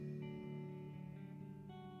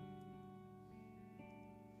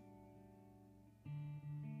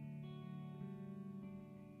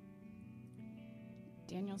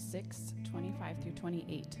Daniel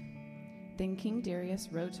 6:25-28. Then King Darius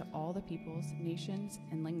wrote to all the peoples, nations,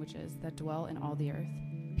 and languages that dwell in all the earth,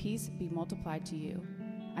 "Peace be multiplied to you.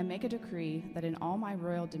 I make a decree that in all my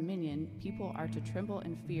royal dominion people are to tremble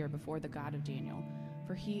and fear before the God of Daniel,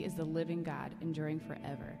 for he is the living God, enduring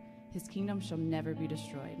forever. His kingdom shall never be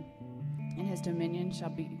destroyed, and his dominion shall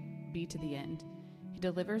be to the end. He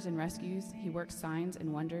delivers and rescues. He works signs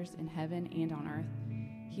and wonders in heaven and on earth.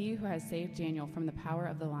 He who has saved Daniel from the power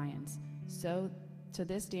of the lions. So to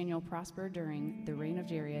this Daniel prospered during the reign of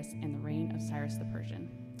Darius and the reign of Cyrus the Persian."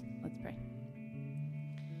 Let's pray.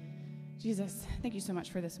 Jesus, thank you so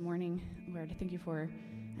much for this morning. Lord, thank you for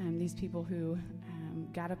these people who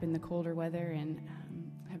got up in the colder weather and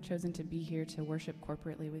have chosen to be here to worship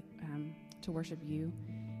corporately, to worship you.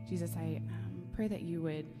 Jesus, I pray that you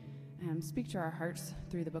would speak to our hearts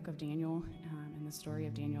through the book of Daniel and the story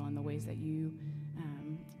of Daniel and the ways that you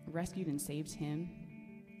rescued and saved him.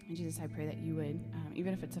 And Jesus, I pray that you would,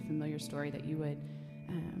 even if it's a familiar story, that you would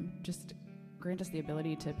just grant us the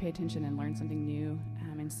ability to pay attention and learn something new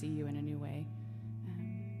and see you in a new way.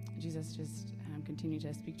 Jesus, just continue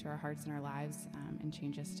to speak to our hearts and our lives and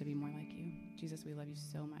change us to be more like you. Jesus, we love you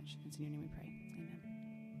so much. It's in your name we pray. Amen.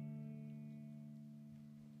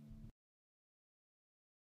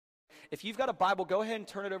 If you've got a Bible, go ahead and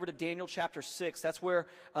turn it over to Daniel chapter 6. That's where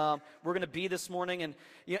we're going to be this morning. And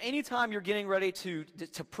anytime you're getting ready to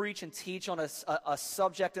preach and teach on a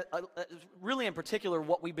subject, really in particular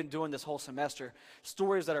what we've been doing this whole semester,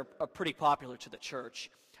 stories that are pretty popular to the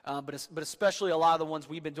church. But especially a lot of the ones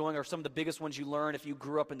we've been doing are some of the biggest ones you learn if you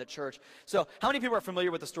grew up in the church. So how many people are familiar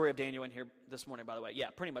with the story of Daniel in here this morning, by the way? Yeah,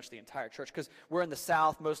 pretty much the entire church, because we're in the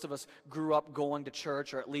South. Most of us grew up going to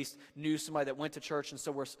church, or at least knew somebody that went to church, and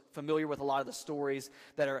so we're familiar with a lot of the stories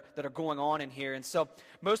that are going on in here. And so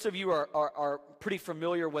most of you are pretty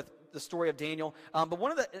familiar with the story of Daniel. But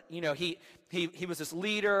one of the, he was this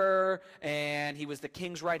leader, and he was the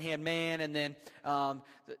king's right-hand man, and then,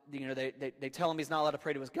 they tell him he's not allowed to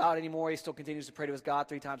pray to his God anymore. He still continues to pray to his God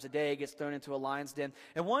 3 times a day, gets thrown into a lion's den.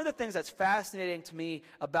 And one of the things that's fascinating to me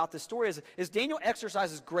about this story is Daniel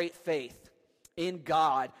exercises great faith in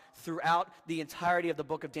God throughout the entirety of the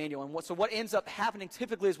book of Daniel. And what ends up happening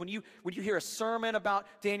typically is when you hear a sermon about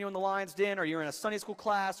Daniel in the lion's den, or you're in a Sunday school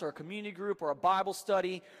class or a community group or a Bible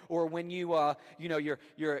study, or when you're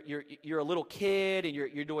a little kid and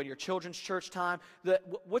you're doing your children's church time,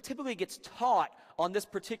 what typically gets taught on this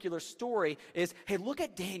particular story is, hey, look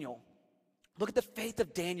at Daniel. Look at the faith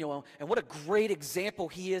of Daniel and what a great example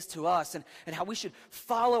he is to us, and how we should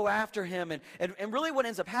follow after him. And really what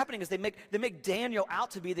ends up happening is they make Daniel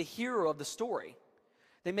out to be the hero of the story.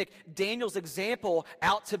 They make Daniel's example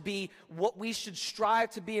out to be what we should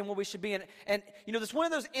strive to be and what we should be. And there's one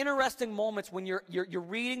of those interesting moments when you're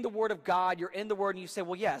reading the Word of God, you're in the Word, and you say,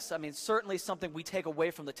 well, yes, I mean, certainly something we take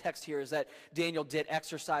away from the text here is that Daniel did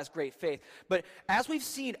exercise great faith. But as we've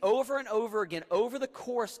seen over and over again, over the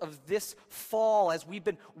course of this fall, as we've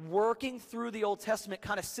been working through the Old Testament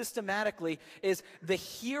kind of systematically, is the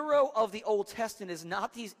hero of the Old Testament is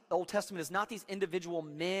not these individual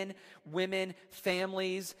men, women,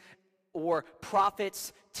 families, or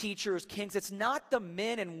prophets, teachers, kings. It's not the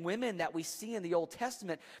men and women that we see in the Old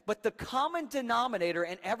Testament, but the common denominator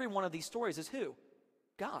in every one of these stories is who?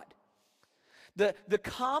 God. The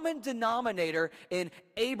common denominator in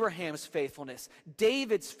Abraham's faithfulness,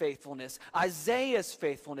 David's faithfulness, Isaiah's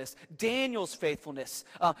faithfulness, Daniel's faithfulness,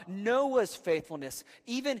 Noah's faithfulness,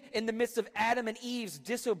 even in the midst of Adam and Eve's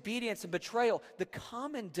disobedience and betrayal, the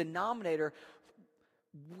common denominator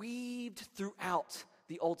weaved throughout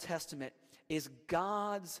the Old Testament is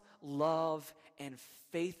God's love and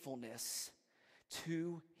faithfulness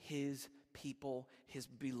to his people, his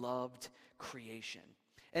beloved creation.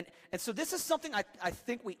 And so this is something I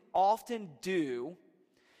think we often do,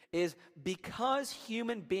 is because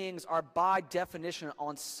human beings are by definition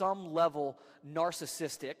on some level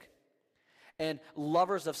narcissistic and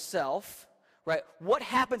lovers of self, right? What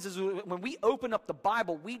happens is when we open up the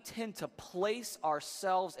Bible, we tend to place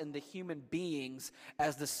ourselves and the human beings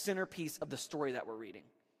as the centerpiece of the story that we're reading.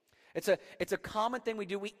 It's a common thing we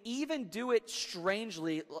do. We even do it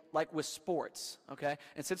strangely, like with sports, okay?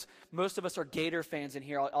 And since most of us are Gator fans in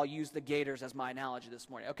here, I'll use the Gators as my analogy this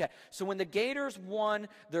morning. Okay, so when the Gators won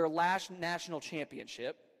their last national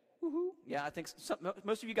championship, woohoo, yeah, I think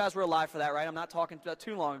most of you guys were alive for that, right? I'm not talking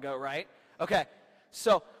too long ago, right? Okay.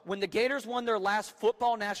 So when the Gators won their last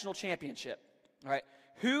football national championship, all right,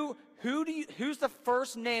 who's the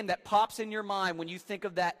first name that pops in your mind when you think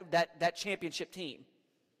of that championship team?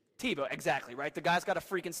 Tebow, exactly, right? The guy's got a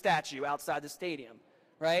freaking statue outside the stadium,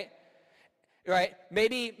 right? right?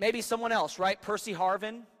 Maybe someone else, right? Percy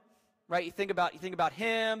Harvin, right? You think about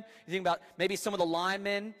him. You think about maybe some of the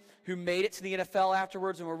linemen who made it to the NFL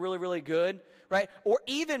afterwards and were really, really good, right? Or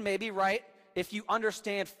even maybe, right, if you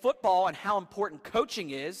understand football and how important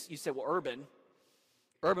coaching is, you say, well, Urban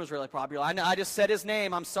was really popular. I know, I just said his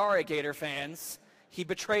name. I'm sorry, Gator fans. He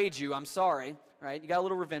betrayed you. I'm sorry, right? You got a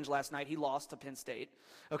little revenge last night. He lost to Penn State,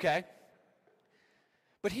 okay?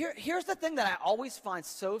 But here's the thing that I always find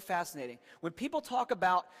so fascinating. When people talk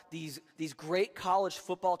about these great college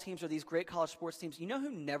football teams or these great college sports teams, you know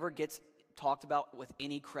who never gets talked about with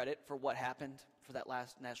any credit for what happened for that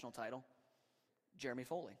last national title? Jeremy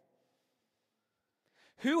Foley.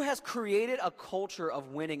 Who has created a culture of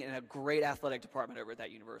winning in a great athletic department over at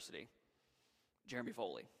that university? Jeremy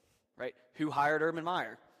Foley, right? Who hired Urban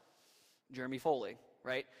Meyer? Jeremy Foley,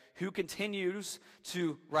 right? Who continues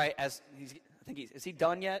to, right, is he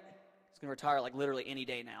done yet? He's going to retire like literally any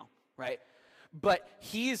day now, right? But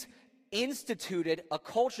he's instituted a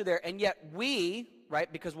culture there, and yet we,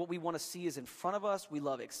 right, because what we want to see is in front of us, we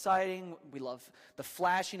love exciting, we love the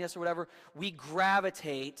flashiness or whatever, we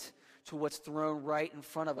gravitate to what's thrown right in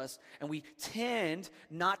front of us, and we tend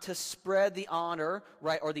not to spread the honor,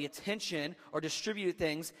 right, or the attention or distribute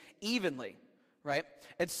things evenly, right?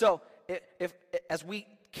 And so if as we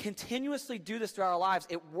continuously do this throughout our lives,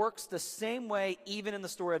 it works the same way even in the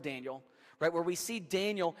story of Daniel, right, where we see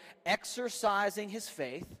Daniel exercising his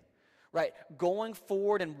faith, right, going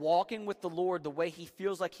forward and walking with the Lord the way he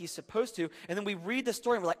feels like he's supposed to. And then we read the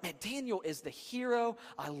story and we're like, man, Daniel is the hero.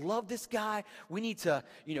 I love this guy. We need to,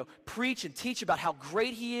 preach and teach about how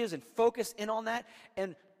great he is and focus in on that.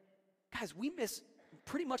 And guys, we miss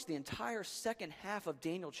pretty much the entire second half of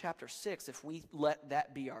Daniel chapter 6 if we let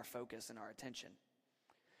that be our focus and our attention.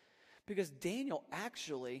 Because Daniel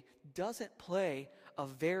actually doesn't play a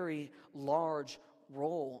very large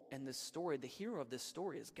role in this story. The hero of this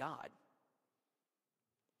story is God.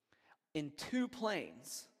 In two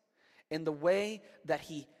planes, in the way that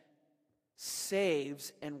he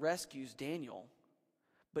saves and rescues Daniel,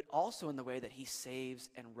 but also in the way that he saves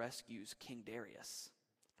and rescues King Darius.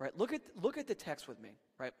 Right? Look at the text with me,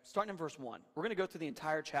 right? Starting in verse 1. We're going to go through the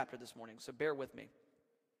entire chapter this morning, so bear with me.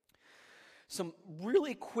 Some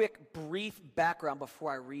really quick, brief background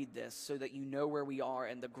before I read this so that you know where we are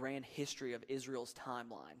in the grand history of Israel's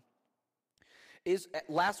timeline.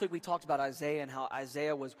 Last week we talked about Isaiah and how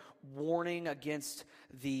Isaiah was warning against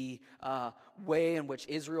the way in which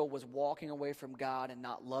Israel was walking away from God and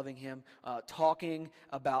not loving him, talking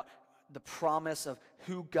about the promise of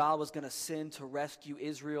who God was going to send to rescue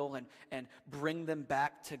Israel and bring them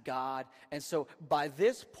back to God. And so by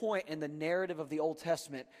this point in the narrative of the Old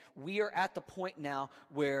Testament, we are at the point now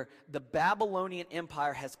where the Babylonian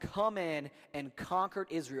Empire has come in and conquered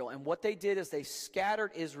Israel. And what they did is they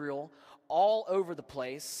scattered Israel all over the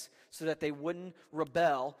place so that they wouldn't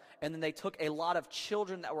rebel. And then they took a lot of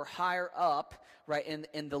children that were higher up, right,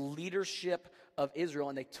 in the leadership of Israel,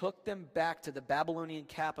 and they took them back to the Babylonian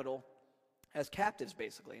capital as captives,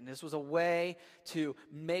 basically. And this was a way to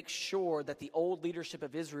make sure that the old leadership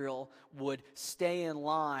of Israel would stay in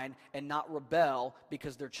line and not rebel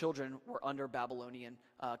because their children were under Babylonian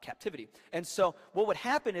captivity. And so what would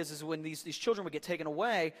happen is when these children would get taken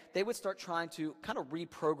away, they would start trying to kind of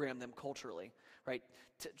reprogram them culturally, right?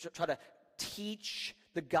 To try to teach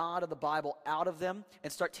the God of the Bible out of them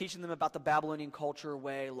and start teaching them about the Babylonian culture,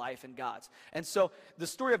 way, life, and gods. And so the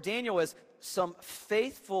story of Daniel is some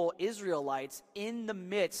faithful Israelites in the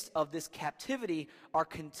midst of this captivity are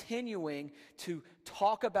continuing to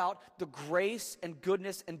talk about the grace and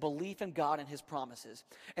goodness and belief in God and his promises.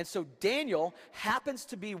 And so Daniel happens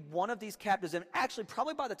to be one of these captives, and actually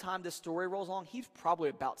probably by the time this story rolls along, he's probably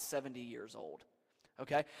about 70 years old.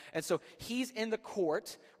 Okay, and so he's in the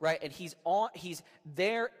court, right, and he's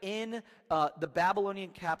there in the Babylonian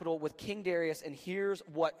capital with King Darius, and here's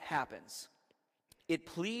what happens. It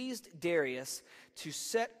pleased Darius to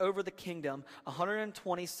set over the kingdom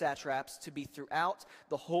 120 satraps to be throughout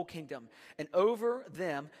the whole kingdom, and over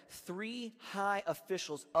them 3 high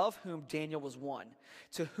officials, of whom Daniel was one,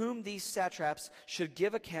 to whom these satraps should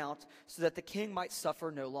give account so that the king might suffer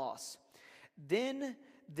no loss. Then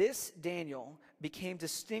this Daniel became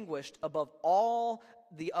distinguished above all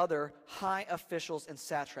the other high officials and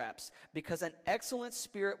satraps, because an excellent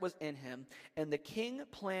spirit was in him, and the king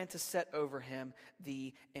planned to set over him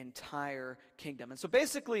the entire kingdom. And so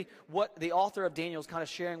basically what the author of Daniel is kind of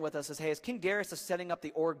sharing with us is, hey, as King Darius is setting up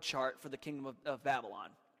the org chart for the kingdom of Babylon,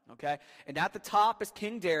 okay? And at the top is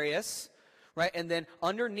King Darius, right? And then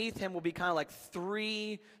underneath him will be kind of like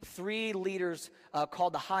three leaders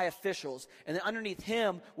called the high officials. And then underneath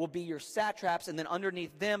him will be your satraps, and then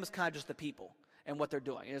underneath them is kind of just the people and what they're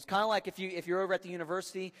doing. And it's kind of like if you're over at the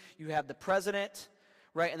university, you have the president,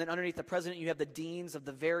 right? And then underneath the president, you have the deans of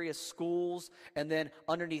the various schools. And then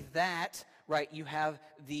underneath that, right, you have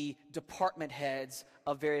the department heads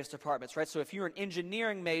of various departments, right? So if you're an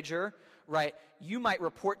engineering major, right, you might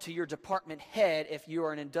report to your department head if you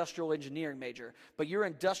are an industrial engineering major. But your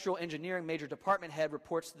industrial engineering major department head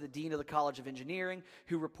reports to the dean of the College of Engineering,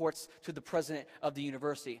 who reports to the president of the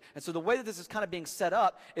university. And so the way that this is kind of being set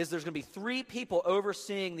up is there's going to be 3 people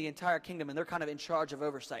overseeing the entire kingdom, and they're kind of in charge of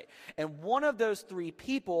oversight. And one of those 3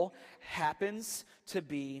 people happens to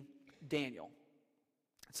be Daniel.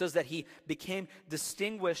 It says that he became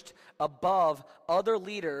distinguished above other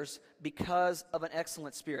leaders because of an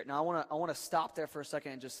excellent spirit. Now, I want to stop there for a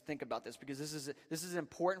second and just think about this, because this is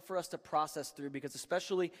important for us to process through, because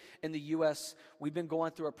especially in the U.S., we've been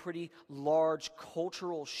going through a pretty large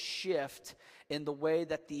cultural shift in the way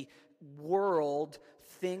that the world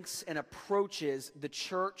thinks and approaches the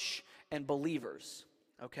church and believers.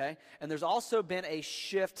 Okay? And there's also been a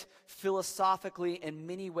shift philosophically in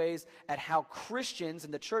many ways at how Christians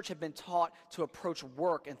in the church have been taught to approach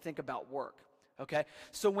work and think about work. Okay?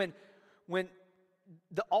 So when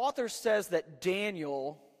the author says that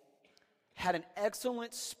Daniel had an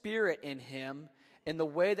excellent spirit in him in the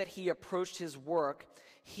way that he approached his work,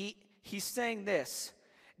 he's saying this: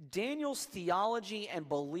 Daniel's theology and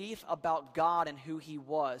belief about God and who he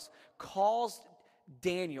was caused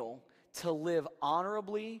Daniel to live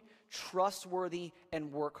honorably, trustworthy,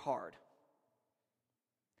 and work hard.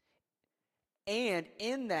 And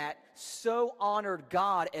in that, so honored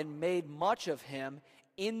God and made much of him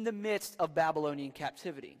in the midst of Babylonian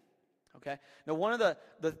captivity. Okay? Now, one of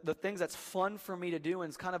the things that's fun for me to do, and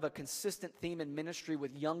it's kind of a consistent theme in ministry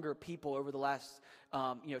with younger people over the last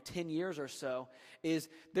 10 years or so, is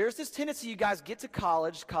there's this tendency, you guys get to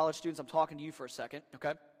college students, I'm talking to you for a second,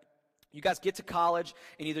 okay? You guys get to college,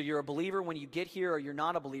 and either you're a believer when you get here or you're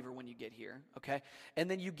not a believer when you get here, okay?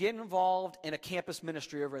 And then you get involved in a campus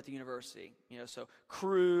ministry over at the university. So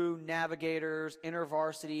Crew, Navigators,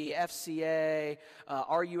 InterVarsity, FCA,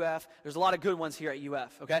 RUF. There's a lot of good ones here at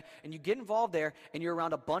UF, okay? And you get involved there, and you're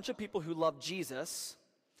around a bunch of people who love Jesus,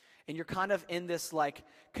 and you're kind of in this, like,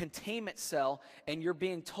 containment cell, and you're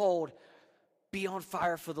being told, be on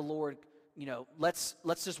fire for the Lord. Let's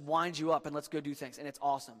just wind you up and let's go do things. And it's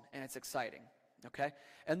awesome and it's exciting, okay?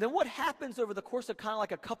 And then what happens over the course of kind of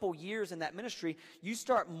like a couple years in that ministry, you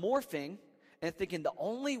start morphing and thinking the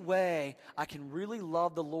only way I can really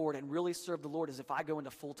love the Lord and really serve the Lord is if I go into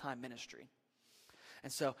full-time ministry.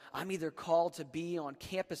 And so I'm either called to be on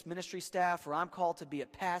campus ministry staff, or I'm called to be a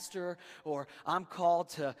pastor, or I'm called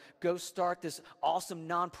to go start this awesome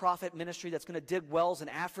nonprofit ministry that's going to dig wells in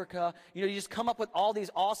Africa. You just come up with all these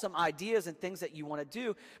awesome ideas and things that you want to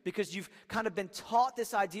do because you've kind of been taught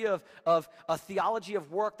this idea of a theology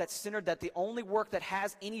of work that's centered that the only work that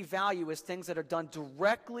has any value is things that are done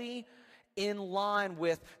directly in line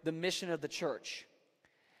with the mission of the church.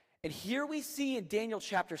 And here we see in Daniel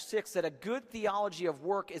chapter 6 that a good theology of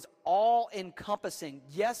work is all-encompassing.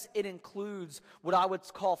 Yes, it includes what I would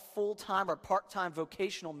call full-time or part-time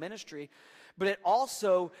vocational ministry, but it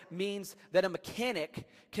also means that a mechanic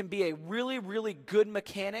can be a really, really good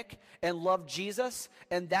mechanic and love Jesus,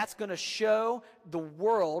 and that's going to show the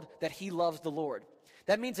world that he loves the Lord.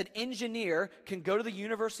 That means an engineer can go to the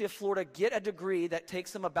University of Florida, get a degree that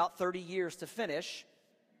takes them about 30 years to finish,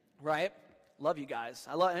 right? Love you guys.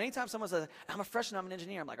 Anytime someone says, I'm a freshman, I'm an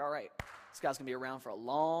engineer, I'm like, all right, this guy's going to be around for a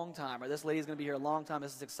long time, or this lady's going to be here a long time.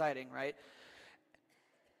 This is exciting, right?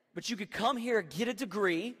 But you could come here, get a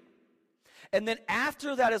degree, and then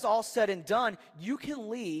after that is all said and done, you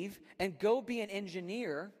can leave and go be an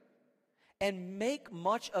engineer and make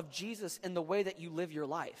much of Jesus in the way that you live your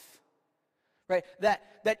life, right? That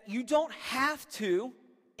you don't have to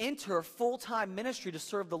enter full-time ministry to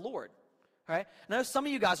serve the Lord. Right? And I know some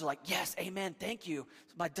of you guys are like, yes, amen, thank you.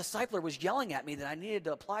 My discipler was yelling at me that I needed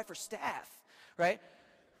to apply for staff, right?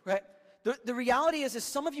 Right? The reality is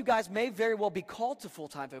some of you guys may very well be called to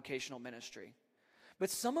full-time vocational ministry, but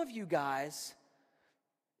some of you guys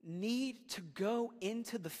need to go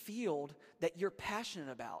into the field that you're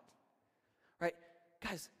passionate about, right?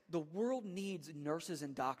 Guys, the world needs nurses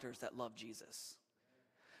and doctors that love Jesus.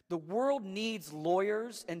 The world needs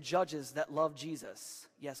lawyers and judges that love Jesus.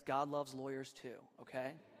 Yes, God loves lawyers too,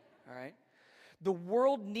 okay? All right? The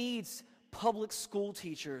world needs public school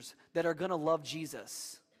teachers that are going to love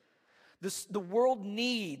Jesus. The world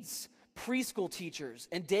needs preschool teachers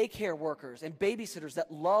and daycare workers and babysitters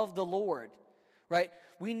that love the Lord, right?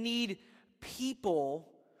 We need people,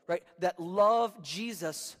 right, that love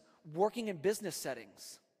Jesus working in business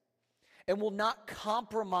settings and will not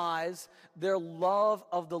compromise their love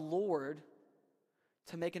of the Lord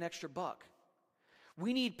to make an extra buck.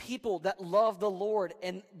 We need people that love the Lord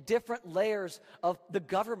in different layers of the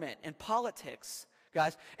government and politics,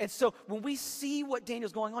 guys. And so when we see what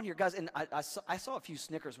Daniel's going on here, guys, and I saw a few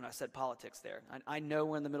snickers when I said politics there. I know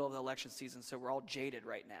we're in the middle of the election season, so we're all jaded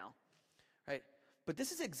right now, right? But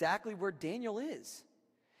this is exactly where Daniel is.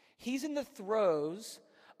 He's in the throes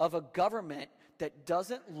of a government that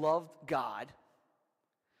doesn't love God,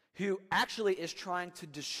 who actually is trying to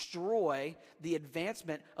destroy the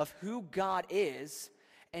advancement of who God is.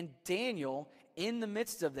 And Daniel, in the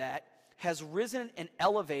midst of that, has risen and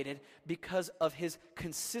elevated because of his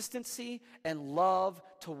consistency and love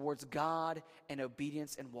towards God and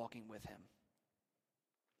obedience and walking with him.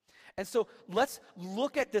 And so let's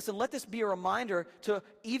look at this and let this be a reminder to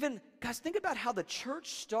even, guys, think about how the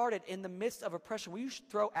church started in the midst of oppression. Will you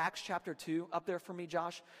throw Acts chapter 2 up there for me,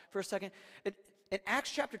 Josh, for a second? In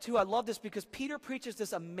Acts chapter 2, I love this because Peter preaches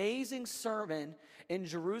this amazing sermon in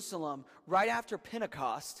Jerusalem right after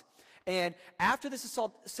Pentecost. And after this is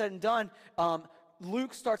all said and done,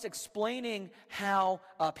 Luke starts explaining how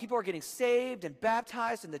people are getting saved and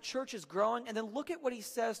baptized and the church is growing. And then look at what he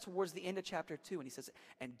says towards the end of chapter 2. And he says,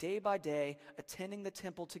 and day by day, attending the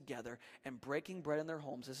temple together and breaking bread in their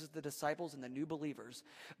homes. This is the disciples and the new believers.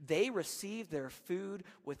 They received their food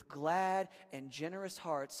with glad and generous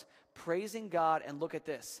hearts, praising God. And look at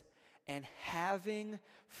this. And having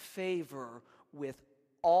favor with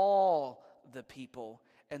all the people.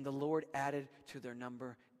 And the Lord added to their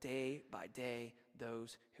number day by day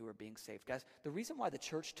those who are being saved. Guys, the reason why the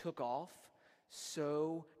church took off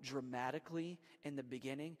so dramatically in the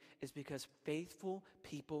beginning is because faithful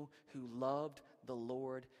people who loved the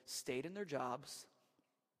Lord stayed in their jobs,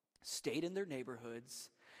 stayed in their neighborhoods,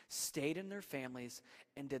 stayed in their families,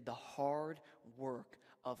 and did the hard work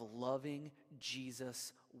of loving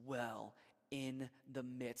Jesus well in the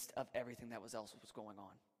midst of everything that was going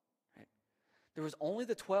on. Right? There was only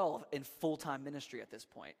the 12 in full-time ministry at this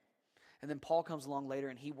point. And then Paul comes along later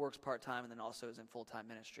and he works part-time and then also is in full-time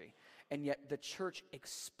ministry. And yet the church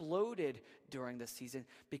exploded during this season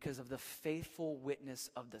because of the faithful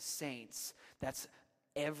witness of the saints. That's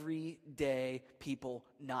everyday people,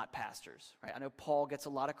 not pastors, right? I know Paul gets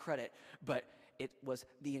a lot of credit, but it was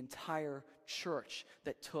the entire church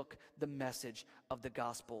that took the message of the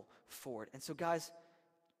gospel forward. And so guys,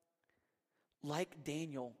 like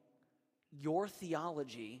Daniel, your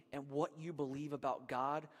theology and what you believe about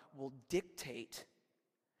God will dictate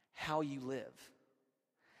how you live.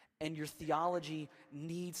 And your theology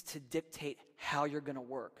needs to dictate how you're going to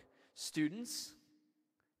work. Students,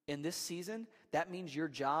 in this season, that means your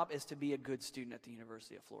job is to be a good student at the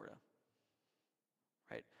University of Florida.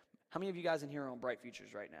 Right? How many of you guys in here are on Bright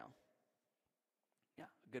Futures right now? Yeah,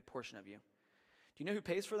 a good portion of you. Do you know who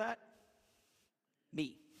pays for that?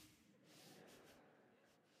 Me.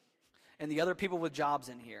 And the other people with jobs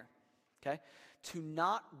in here, okay? To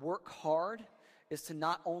not work hard is to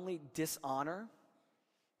not only dishonor,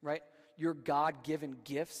 right, your God-given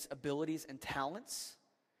gifts, abilities, and talents.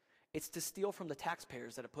 It's to steal from the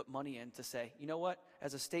taxpayers that have put money in to say, you know what,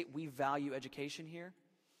 as a state, we value education here.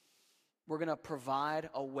 We're going to provide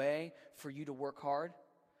a way for you to work hard,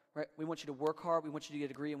 right? We want you to work hard, we want you to get a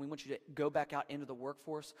degree, and we want you to go back out into the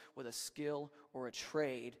workforce with a skill or a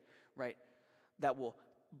trade, right, that will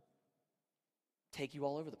take you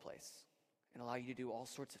all over the place and allow you to do all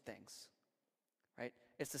sorts of things, right?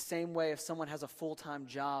 It's the same way if someone has a full-time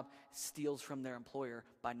job, steals from their employer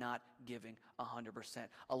by not giving 100%.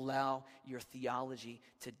 Allow your theology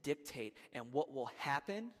to dictate, and what will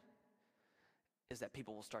happen is that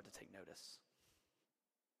people will start to take notice.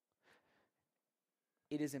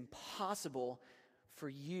 It is impossible for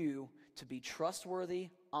you to be trustworthy,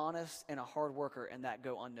 honest, and a hard worker and that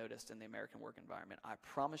go unnoticed in the American work environment. I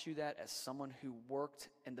promise you that as someone who worked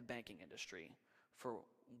in the banking industry for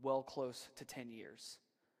well close to 10 years,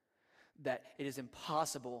 that it is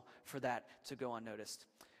impossible for that to go unnoticed.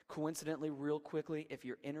 Coincidentally, real quickly, if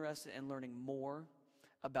you're interested in learning more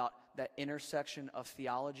about that intersection of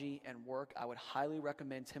theology and work, I would highly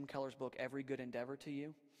recommend Tim Keller's book, Every Good Endeavor, to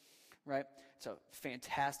you. Right? It's a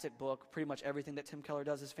fantastic book. Pretty much everything that Tim Keller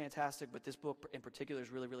does is fantastic, but this book in particular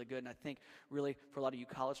is really, really good. And I think really for a lot of you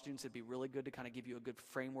college students, it'd be really good to kind of give you a good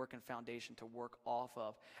framework and foundation to work off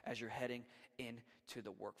of as you're heading into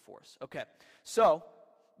the workforce. Okay, so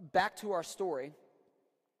back to our story,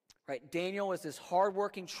 right? Daniel is this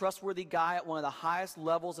hardworking, trustworthy guy at one of the highest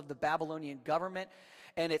levels of the Babylonian government.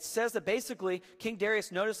 And it says that basically King Darius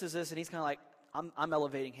notices this, and he's kind of like, I'm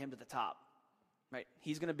elevating him to the top, right?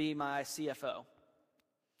 He's going to be my CFO.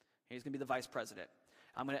 He's going to be the vice president.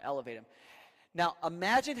 I'm going to elevate him. Now,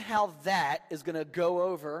 imagine how that is going to go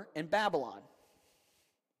over in Babylon.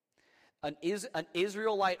 An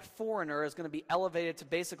Israelite foreigner is going to be elevated to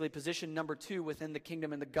basically position number 2 within the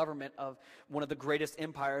kingdom and the government of one of the greatest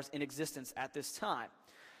empires in existence at this time.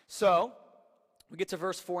 So, we get to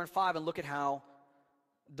verse 4 and 5 and look at how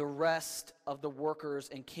the rest of the workers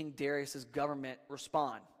in King Darius' government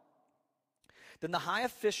respond. Then the high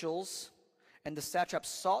officials and the satraps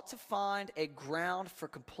sought to find a ground for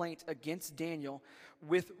complaint against Daniel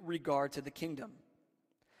with regard to the kingdom.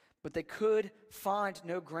 But they could find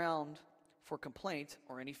no ground for complaint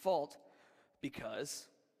or any fault because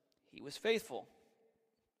he was faithful,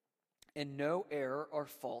 and no error or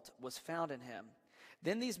fault was found in him.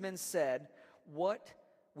 Then these men said,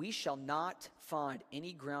 we shall not find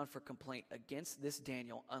any ground for complaint against this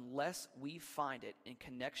Daniel unless we find it in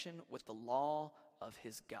connection with the law of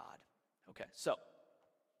his God. Okay, so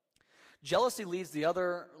jealousy leads the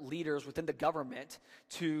other leaders within the government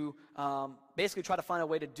to basically try to find a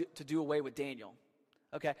way to do away with Daniel.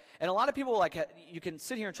 Okay, and a lot of people, like, you can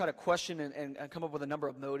sit here and try to question and come up with a number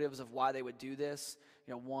of motives of why they would do this.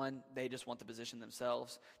 You know, 1, they just want the position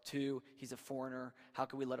themselves. 2, he's a foreigner. How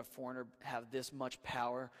can we let a foreigner have this much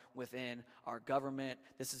power within our government?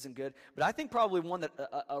 This isn't good. But I think probably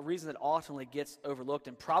a reason that often gets overlooked,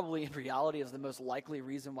 and probably in reality is the most likely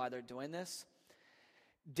reason why they're doing this.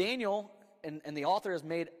 Daniel, and the author has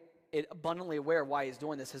made it abundantly aware of why he's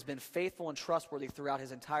doing this, has been faithful and trustworthy throughout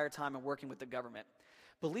his entire time in working with the government.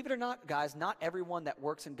 Believe it or not, guys, not everyone that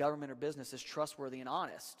works in government or business is trustworthy and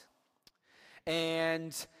honest.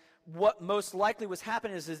 And what most likely was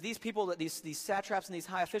happening is these people, that these satraps and these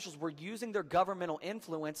high officials were using their governmental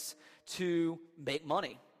influence to make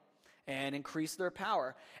money and increase their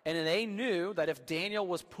power. And they knew that if Daniel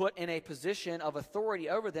was put in a position of authority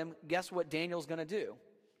over them, guess what Daniel's going to do?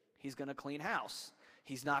 He's going to clean house.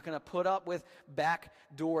 He's not going to put up with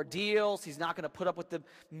backdoor deals. He's not going to put up with them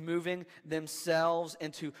moving themselves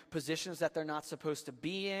into positions that they're not supposed to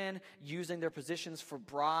be in, using their positions for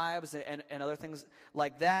bribes and other things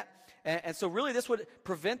like that. And so really this would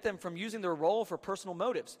prevent them from using their role for personal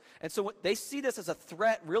motives. And so they see this as a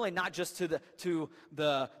threat, really not just to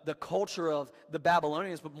the culture of the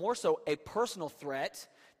Babylonians, but more so a personal threat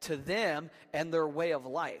to them and their way of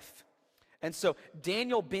life. And so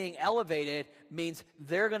Daniel being elevated means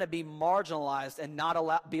they're going to be marginalized and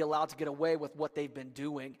not be allowed to get away with what they've been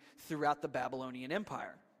doing throughout the Babylonian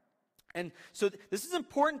Empire. And so this is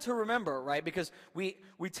important to remember, right? Because we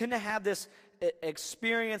tend to have this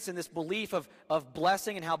experience and this belief of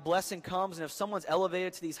blessing and how blessing comes. And if someone's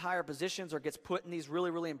elevated to these higher positions or gets put in these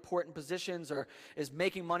really, really important positions or is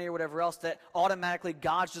making money or whatever else, that automatically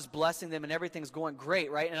God's just blessing them and everything's going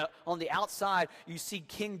great, right? And on the outside, you see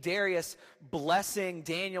King Darius blessing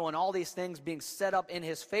Daniel and all these things being set up in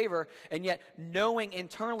his favor, and yet knowing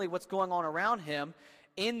internally what's going on around him,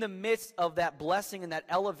 in the midst of that blessing and that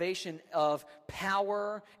elevation of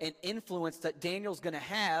power and influence that Daniel's going to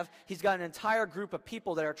have, he's got an entire group of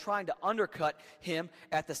people that are trying to undercut him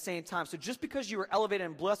at the same time. So just because you were elevated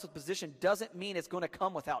and blessed with position doesn't mean it's going to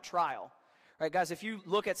come without trial. Right, guys, if you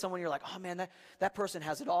look at someone, you're like, oh man, that person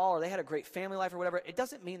has it all, or they had a great family life or whatever, it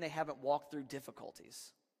doesn't mean they haven't walked through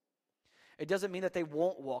difficulties. It doesn't mean that they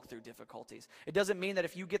won't walk through difficulties. It doesn't mean that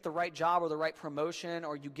if you get the right job or the right promotion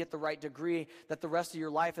or you get the right degree, that the rest of your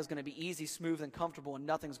life is going to be easy, smooth, and comfortable and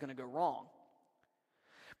nothing's going to go wrong.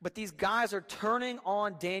 But these guys are turning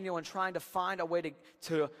on Daniel and trying to find a way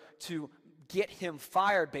to get him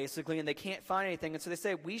fired, basically, and they can't find anything. And so they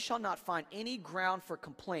say, we shall not find any ground for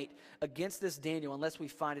complaint against this Daniel unless we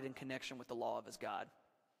find it in connection with the law of his God.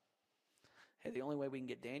 Hey, the only way we can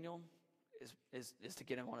get Daniel is to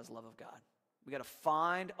get him on his love of God. We got to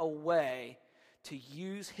find a way to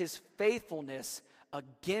use his faithfulness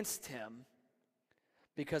against him,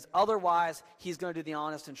 because otherwise he's going to do the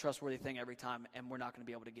honest and trustworthy thing every time, and we're not going to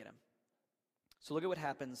be able to get him. So look at what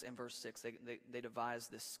happens in verse 6. They devise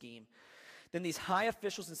this scheme. Then these high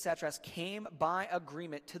officials and satraps came by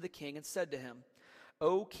agreement to the king and said to him,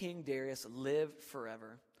 O King Darius, live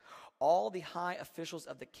forever. All the high officials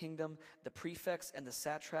of the kingdom, the prefects and the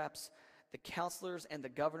satraps, the counselors and the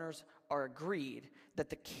governors are agreed that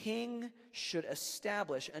the king should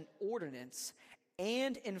establish an ordinance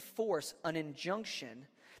and enforce an injunction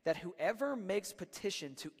that whoever makes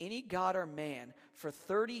petition to any god or man for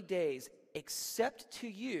 30 days except to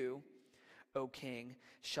you, O king,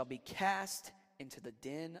 shall be cast into the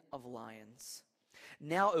den of lions.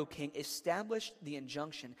 Now, O king, establish the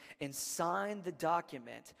injunction and sign the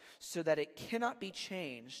document so that it cannot be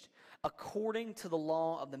changed according to the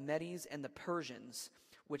law of the Medes and the Persians,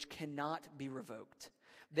 which cannot be revoked.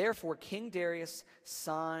 Therefore, King Darius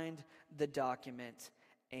signed the document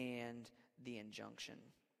and the injunction.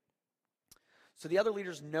 So the other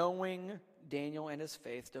leaders, knowing Daniel and his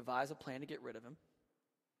faith, devise a plan to get rid of him.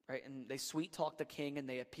 Right? And they sweet talk the king and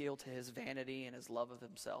they appeal to his vanity and his love of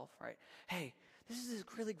himself. Right? Hey, this is a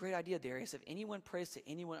really great idea, Darius. If anyone prays to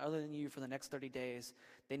anyone other than you for the next 30 days,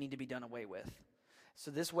 they need to be done away with.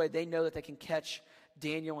 So this way they know that they can catch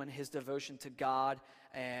Daniel and his devotion to God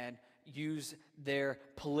and use their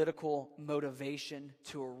political motivation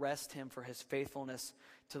to arrest him for his faithfulness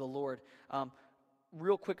to the Lord.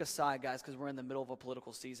 Real quick aside, guys, because we're in the middle of a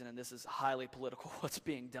political season and this is highly political what's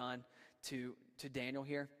being done to Daniel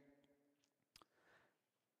here.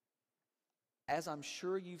 As I'm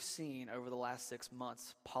sure you've seen over the last 6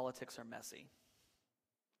 months, politics are messy.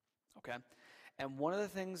 Okay? And one of the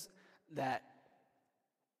things that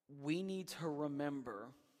we need to remember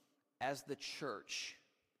as the church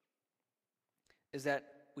is that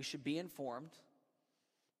we should be informed.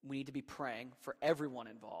 We need to be praying for everyone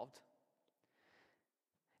involved.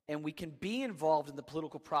 And we can be involved in the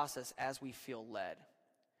political process as we feel led.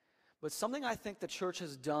 But something I think the church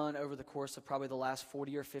has done over the course of probably the last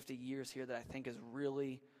 40 or 50 years here that I think is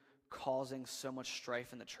really causing so much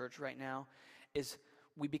strife in the church right now is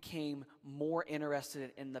we became more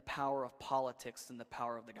interested in the power of politics than the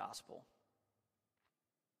power of the gospel.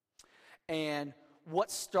 And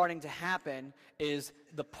what's starting to happen is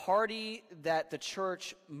the party that the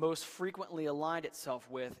church most frequently aligned itself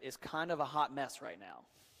with is kind of a hot mess right now,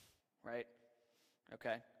 right?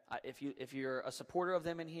 Okay? If you're a supporter of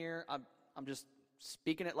them in here, I'm just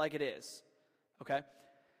speaking it like it is, okay?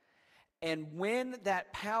 And when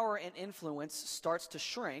that power and influence starts to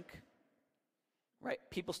shrink, right,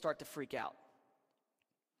 people start to freak out,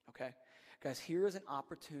 okay? Guys, here is an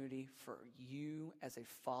opportunity for you as a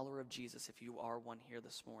follower of Jesus, if you are one here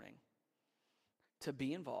this morning, to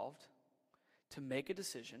be involved, to make a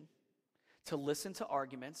decision, to listen to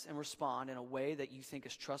arguments and respond in a way that you think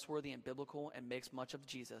is trustworthy and biblical and makes much of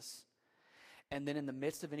Jesus. And then in the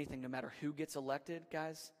midst of anything, no matter who gets elected,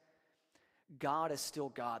 guys, God is still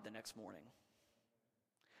God the next morning.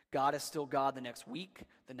 God is still God the next week,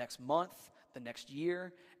 the next month, the next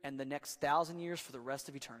year, and the next 1,000 years for the rest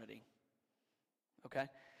of eternity. Okay?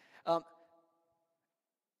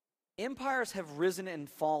 Empires have risen and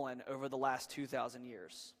fallen over the last 2,000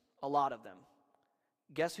 years. A lot of them.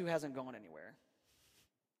 Guess who hasn't gone anywhere?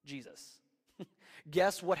 Jesus.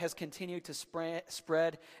 Guess what has continued to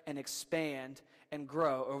spread and expand and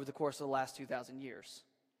grow over the course of the last 2,000 years?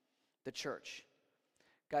 The church.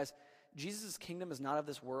 Guys, Jesus' kingdom is not of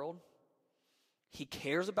this world. He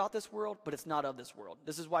cares about this world, but it's not of this world.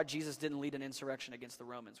 This is why Jesus didn't lead an insurrection against the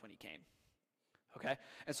Romans when he came. Okay?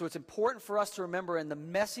 And so it's important for us to remember in the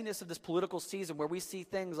messiness of this political season where we see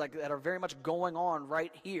things like that are very much going on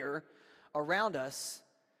right here around us,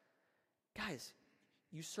 guys,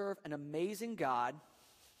 you serve an amazing God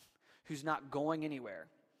who's not going anywhere,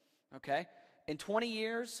 okay? In 20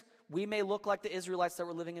 years, we may look like the Israelites that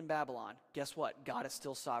were living in Babylon. Guess what? God is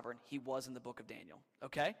still sovereign. He was in the book of Daniel,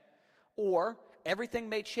 okay? Or everything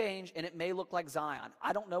may change and it may look like Zion.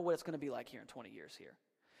 I don't know what it's going to be like here in 20 years here.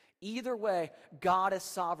 Either way, God is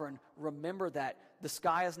sovereign. Remember that the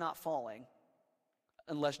sky is not falling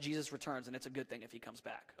unless Jesus returns, and it's a good thing if he comes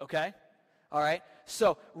back, okay? All right,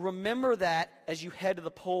 so remember that as you head to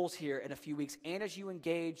the polls here in a few weeks and as you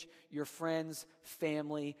engage your friends,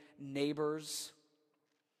 family, neighbors,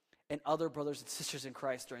 and other brothers and sisters in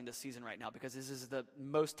Christ during this season right now, because this is the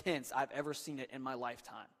most tense I've ever seen it in my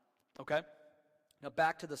lifetime, okay? Now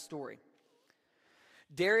back to the story.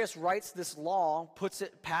 Darius writes this law,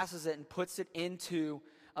 passes it, and puts it into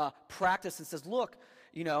practice and says, look,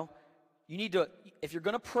 you know, you need to, if you're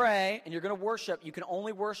going to pray and you're going to worship, you can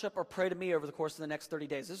only worship or pray to me over the course of the next 30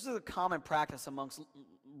 days. This is a common practice amongst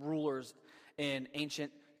rulers in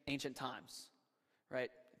ancient times, right?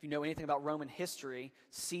 If you know anything about Roman history,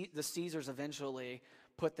 the Caesars eventually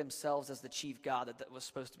put themselves as the chief god that was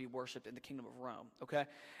supposed to be worshipped in the kingdom of Rome, okay?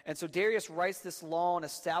 And so Darius writes this law and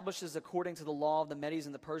establishes according to the law of the Medes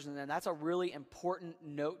and the Persians, and that's a really important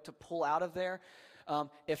note to pull out of there.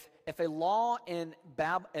 If a law in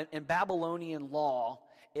Babylonian law,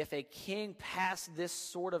 if a king passed this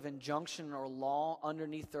sort of injunction or law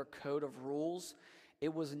underneath their code of rules,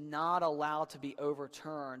 it was not allowed to be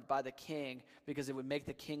overturned by the king because it would make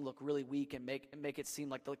the king look really weak and make it seem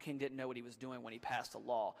like the king didn't know what he was doing when he passed a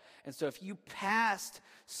law. And so if you passed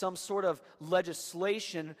some sort of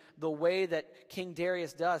legislation the way that King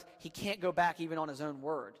Darius does, he can't go back even on his own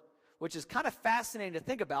word, which is kind of fascinating to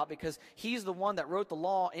think about because he's the one that wrote the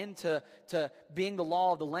law into being the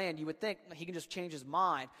law of the land. You would think he can just change his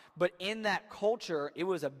mind. But in that culture, it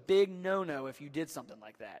was a big no-no if you did something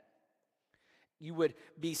like that. You would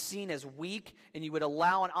be seen as weak, and you would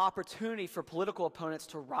allow an opportunity for political opponents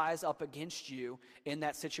to rise up against you in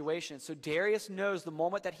that situation. So Darius knows the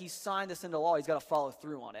moment that he signed this into law, he's got to follow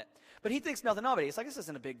through on it. But he thinks nothing of it. He's like, this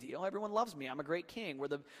isn't a big deal. Everyone loves me. I'm a great king. We're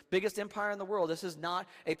the biggest empire in the world. This is not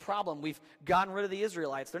a problem. We've gotten rid of the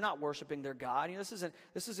Israelites. They're not worshiping their God.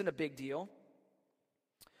 This isn't a big deal.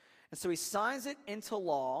 And so he signs it into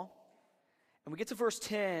law, and we get to verse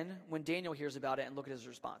 10 when Daniel hears about it, and look at his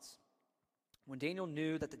response. When Daniel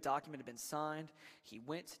knew that the document had been signed, he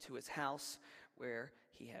went to his house where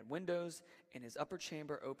he had windows and his upper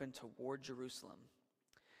chamber open toward Jerusalem.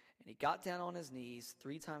 And he got down on his knees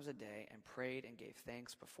 3 times a day and prayed and gave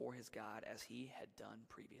thanks before his God as he had done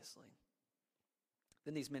previously.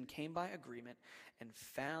 Then these men came by agreement and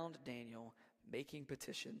found Daniel making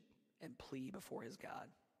petition and plea before his God.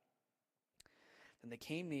 Then they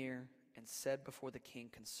came near and said before the king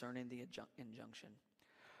concerning the injunction,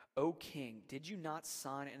 O king, did you not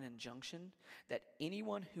sign an injunction that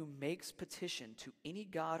anyone who makes petition to any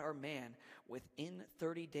god or man within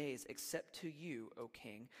 30 days, except to you, O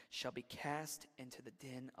king, shall be cast into the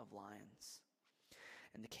den of lions?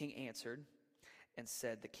 And the king answered and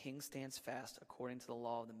said, the king stands fast according to the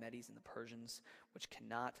law of the Medes and the Persians, which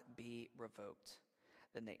cannot be revoked.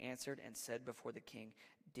 Then they answered and said before the king,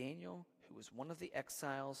 Daniel, who is one of the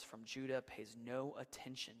exiles from Judah, pays no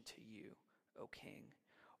attention to you, O king,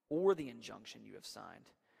 or the injunction you have signed,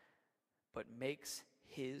 but makes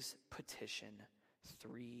his petition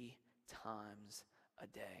 3 times a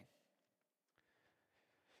day.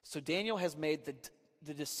 So Daniel has made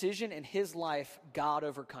the decision in his life God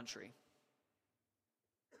over country.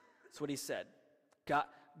 That's what he said.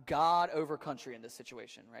 God over country in this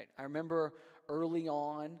situation, right? I remember early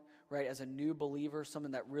on, right, as a new believer,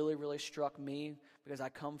 something that really, really struck me because I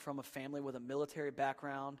come from a family with a military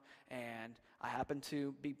background, and I happen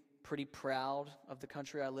to be pretty proud of the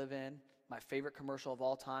country I live in. My favorite commercial of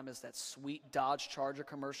all time is that sweet Dodge Charger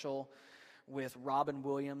commercial with Robin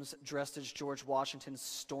Williams dressed as George Washington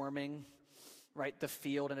storming, right, the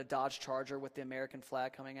field in a Dodge Charger with the American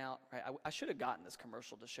flag coming out. Right? I should have gotten this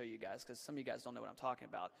commercial to show you guys because some of you guys don't know what I'm talking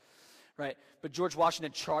about. Right? But George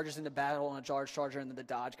Washington charges into battle on a Dodge Charger, and then the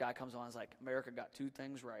Dodge guy comes on and is like, America got 2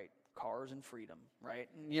 things right. Cars and freedom, right?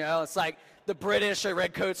 You know, it's like the British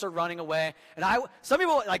redcoats are running away. And some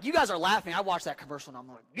people, like, you guys are laughing. I watched that commercial and I'm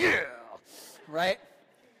like, yeah, right?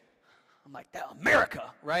 I'm like, that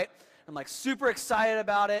America, right? I'm like super excited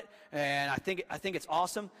about it, and I think it's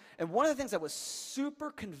awesome. And one of the things that was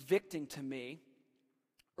super convicting to me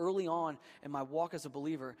early on in my walk as a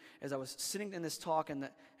believer is I was sitting in this talk, and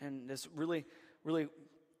this really, really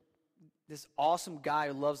this awesome guy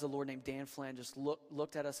who loves the Lord named Dan Flynn just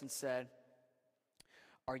looked at us and said,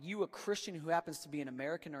 are you a Christian who happens to be an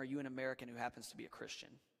American, or are you an American who happens to be a Christian?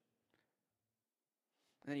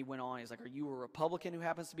 And then he went on, he's like, are you a Republican who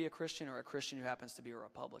happens to be a Christian, or a Christian who happens to be a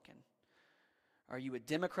Republican? Are you a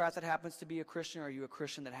Democrat that happens to be a Christian, or are you a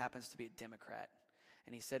Christian that happens to be a Democrat?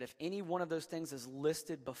 And he said, if any one of those things is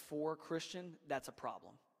listed before Christian, that's a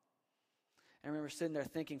problem. I remember sitting there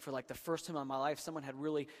thinking, for like the first time in my life, someone had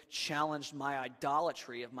really challenged my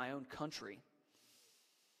idolatry of my own country.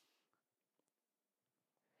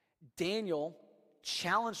 Daniel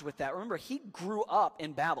challenged with that. Remember, he grew up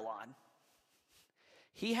in Babylon.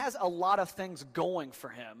 He has a lot of things going for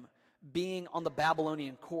him being on the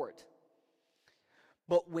Babylonian court.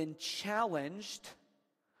 But when challenged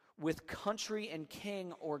with country and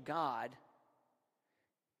king or God,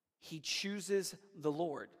 he chooses the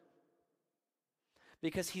Lord.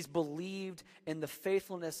 Because he's believed in the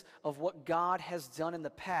faithfulness of what God has done in the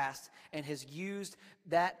past and has used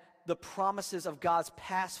the promises of God's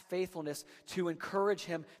past faithfulness to encourage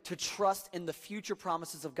him to trust in the future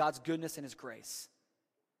promises of God's goodness and his grace.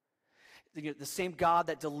 The same God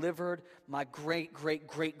that delivered my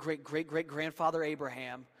great-great-great-great-great-great-grandfather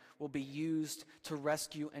Abraham will be used to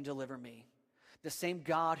rescue and deliver me. The same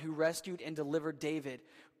God who rescued and delivered David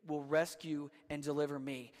will rescue and deliver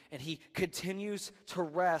me. And he continues to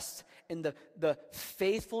rest in the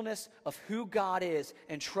faithfulness of who God is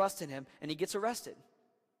and trust in him, and he gets arrested.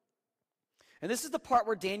 And this is the part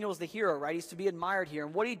where Daniel is the hero, right? He's to be admired here.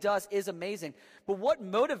 And what he does is amazing. But what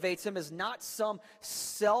motivates him is not some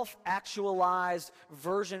self-actualized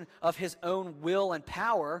version of his own will and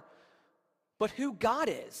power, but who God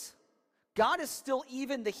is. God is still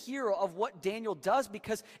even the hero of what Daniel does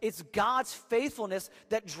because it's God's faithfulness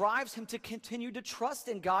that drives him to continue to trust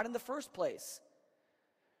in God in the first place.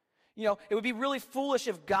 You know, it would be really foolish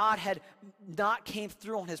if God had not came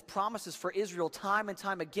through on his promises for Israel time and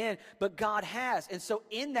time again, but God has. And so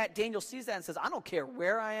in that, Daniel sees that and says, I don't care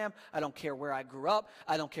where I am, I don't care where I grew up,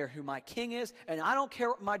 I don't care who my king is, and I don't care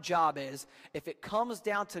what my job is. If it comes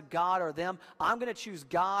down to God or them, I'm going to choose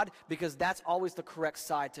God because that's always the correct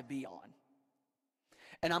side to be on.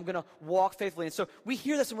 And I'm going to walk faithfully. And so we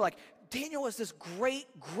hear this and we're like, Daniel is this great,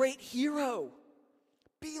 great hero.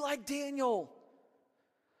 Be like Daniel.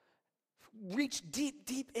 Reach deep,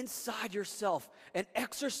 deep inside yourself and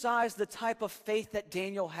exercise the type of faith that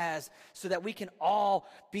Daniel has so that we can all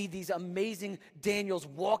be these amazing Daniels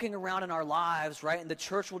walking around in our lives, right? And the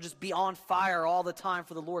church will just be on fire all the time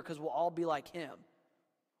for the Lord because we'll all be like him.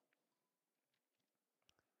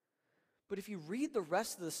 But if you read the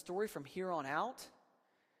rest of the story from here on out,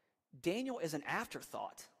 Daniel is an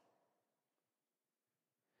afterthought.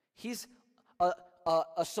 He's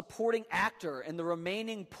a supporting actor in the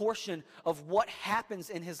remaining portion of what happens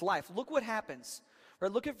in his life. Look what happens.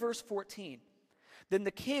 Right, look at verse 14. Then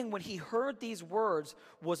the king, when he heard these words,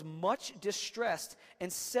 was much distressed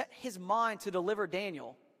and set his mind to deliver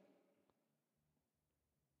Daniel.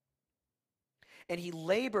 And he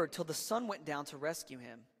labored till the sun went down to rescue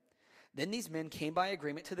him. Then these men came by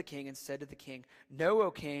agreement to the king and said to the king, Know,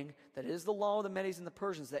 O king, that it is the law of the Medes and the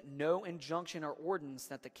Persians that no injunction or ordinance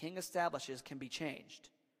that the king establishes can be changed.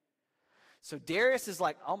 So Darius is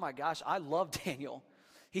like, oh my gosh, I love Daniel.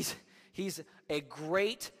 He's a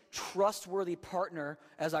great, trustworthy partner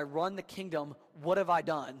as I run the kingdom. What have I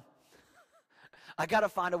done? I got to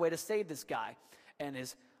find a way to save this guy. And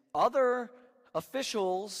his other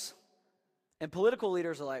officials and political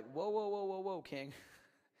leaders are like, whoa, whoa, whoa, whoa, whoa, king.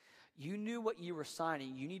 You knew what you were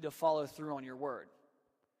signing. You need to follow through on your word.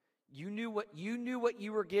 You knew what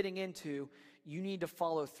you were getting into. You need to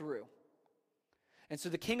follow through. And so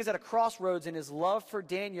the king is at a crossroads in his love for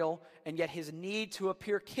Daniel and yet his need to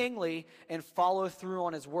appear kingly and follow through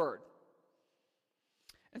on his word.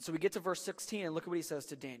 And so we get to verse 16 and look at what he says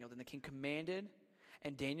to Daniel. Then the king commanded,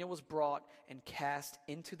 and Daniel was brought and cast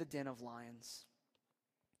into the den of lions.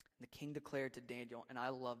 And the king declared to Daniel, and I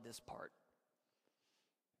love this part,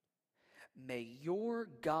 May your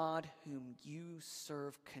God whom you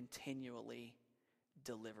serve continually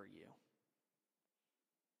deliver you.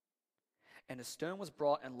 And a stone was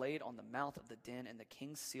brought and laid on the mouth of the den, and the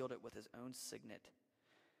king sealed it with his own signet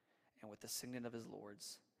and with the signet of his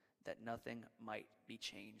lords, that nothing might be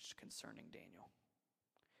changed concerning Daniel.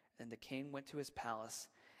 Then the king went to his palace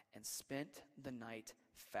and spent the night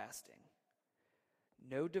fasting.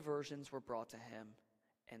 No diversions were brought to him,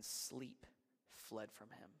 and sleep fled from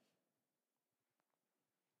him.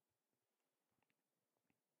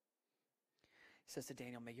 He says to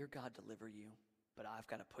Daniel, may your God deliver you, but I've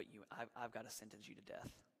got to sentence you to death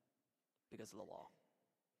because of the law.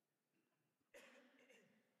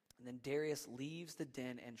 And then Darius leaves the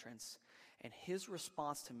den entrance, and his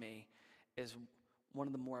response to me is one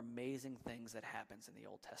of the more amazing things that happens in the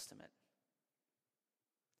Old Testament.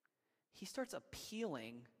 He starts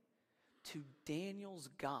appealing to Daniel's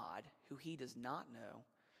God, who he does not know,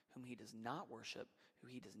 whom he does not worship, who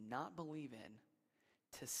he does not believe in,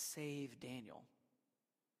 to save Daniel.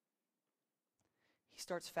 He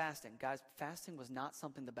starts fasting. Guys, fasting was not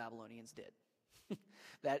something the Babylonians did.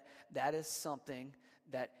 That is something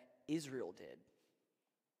that Israel did. It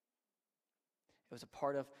was a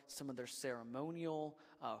part of some of their ceremonial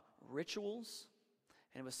rituals,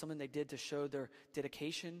 and it was something they did to show their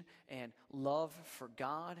dedication and love for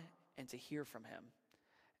God and to hear from him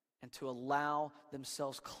and to allow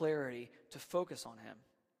themselves clarity to focus on him.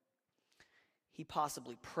 He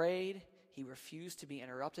possibly prayed. He refused to be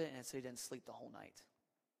interrupted, and so he didn't sleep the whole night.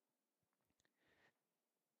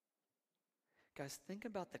 Guys, think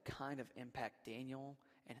about the kind of impact Daniel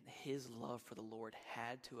and his love for the Lord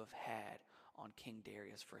had to have had on King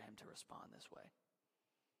Darius for him to respond this way.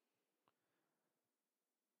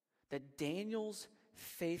 That Daniel's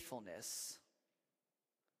faithfulness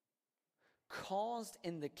caused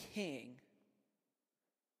in the king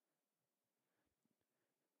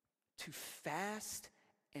to fast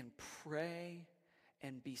and pray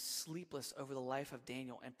and be sleepless over the life of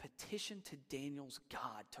Daniel and petition to Daniel's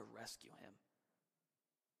God to rescue him.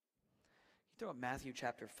 You throw up Matthew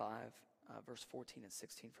chapter 5 verse 14 and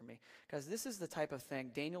 16 for me. Guys, this is the type of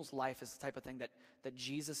thing, Daniel's life is the type of thing that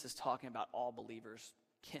Jesus is talking about all believers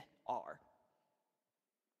are.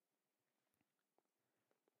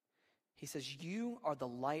 He says, "You are the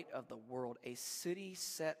light of the world. A city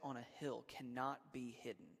set on a hill cannot be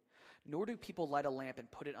hidden. Nor do people light a lamp and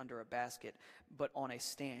put it under a basket, but on a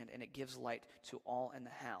stand, and it gives light to all in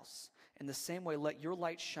the house. In the same way, let your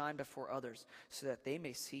light shine before others, so that they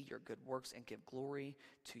may see your good works and give glory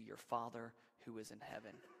to your Father who is in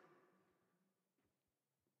heaven."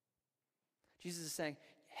 Jesus is saying,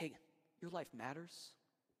 hey, your life matters,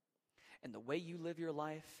 and the way you live your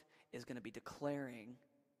life is going to be declaring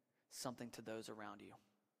something to those around you.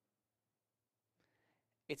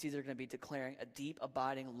 It's either going to be declaring a deep,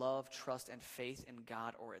 abiding love, trust, and faith in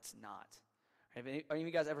God, or it's not. Are any of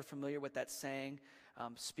you guys ever familiar with that saying,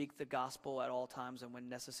 speak the gospel at all times and when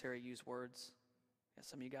necessary, use words? Yeah,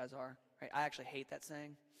 some of you guys are. Right? I actually hate that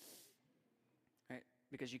saying, right?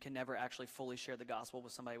 Because you can never actually fully share the gospel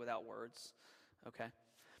with somebody without words. Okay?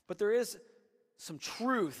 But there is some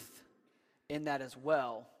truth in that as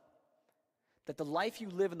well, that the life you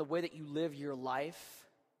live and the way that you live your life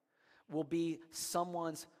will be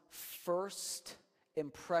someone's first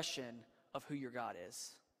impression of who your God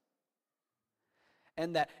is.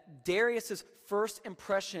 And that Darius's first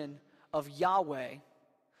impression of Yahweh,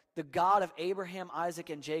 the God of Abraham, Isaac,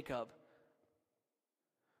 and Jacob,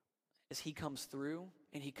 is he comes through,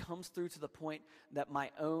 and he comes through to the point that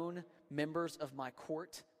my own members of my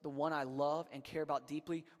court, the one I love and care about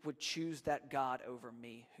deeply, would choose that God over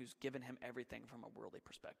me, who's given him everything from a worldly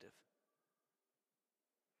perspective.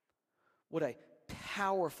 What a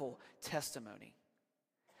powerful testimony.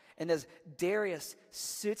 And as Darius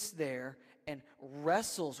sits there and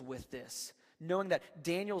wrestles with this, knowing that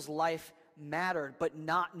Daniel's life mattered, but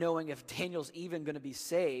not knowing if Daniel's even going to be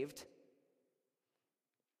saved,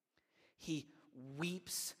 he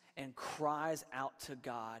weeps and cries out to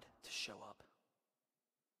God to show up.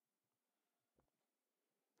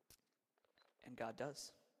 And God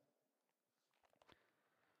does.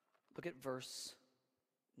 Look at verse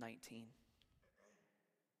 19.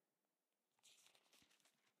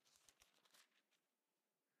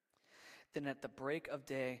 Then at the break of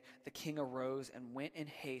day, the king arose and went in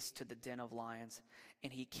haste to the den of lions.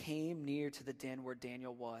 And he came near to the den where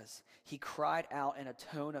Daniel was. He cried out in a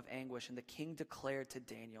tone of anguish, and the king declared to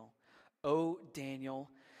Daniel, "O Daniel,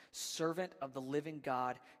 servant of the living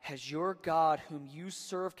God, has your God, whom you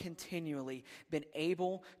serve continually, been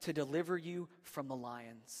able to deliver you from the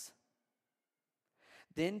lions?"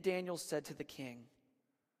 Then Daniel said to the king,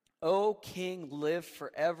 "O king, live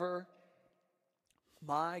forever.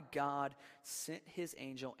 My God sent his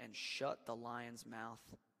angel and shut the lion's mouth.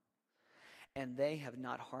 And they have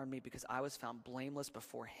not harmed me, because I was found blameless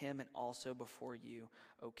before him and also before you.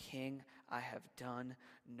 O king, I have done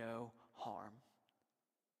no harm."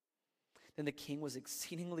 Then the king was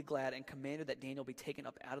exceedingly glad and commanded that Daniel be taken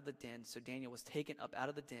up out of the den. So Daniel was taken up out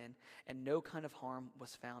of the den, and no kind of harm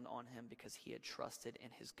was found on him, because he had trusted in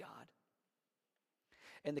his God.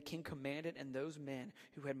 And the king commanded, and those men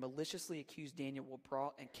who had maliciously accused Daniel were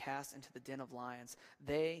brought and cast into the den of lions,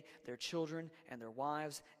 they, their children, and their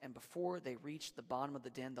wives. And before they reached the bottom of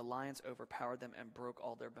the den, the lions overpowered them and broke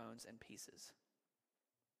all their bones in pieces.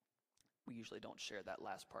 We usually don't share that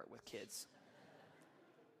last part with kids.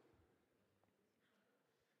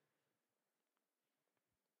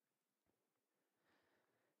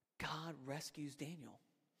 God rescues Daniel.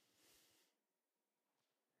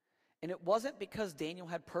 And it wasn't because Daniel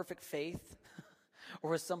had perfect faith or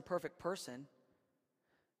was some perfect person,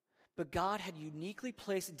 but God had uniquely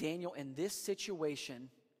placed Daniel in this situation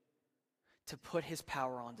to put his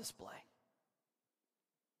power on display.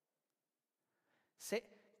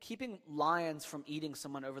 Keeping lions from eating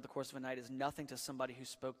someone over the course of a night is nothing to somebody who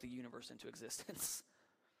spoke the universe into existence.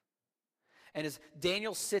 And as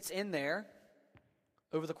Daniel sits in there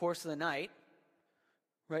over the course of the night,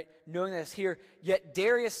 right, knowing that it's here, yet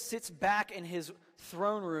Darius sits back in his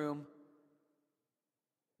throne room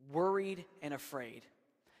worried and afraid.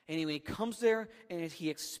 And when he comes there and he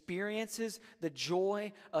experiences the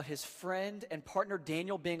joy of his friend and partner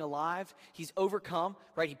Daniel being alive, he's overcome,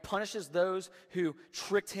 right? He punishes those who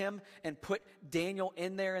tricked him and put Daniel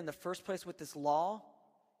in there in the first place with this law.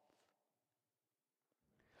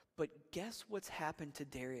 But guess what's happened to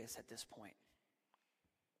Darius at this point?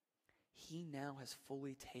 He now has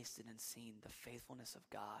fully tasted and seen the faithfulness of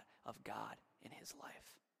God in his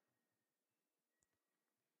life.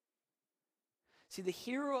 See, the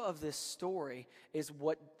hero of this story is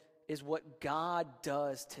what God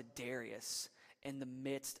does to Darius in the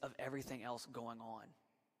midst of everything else going on.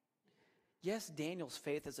 Yes, Daniel's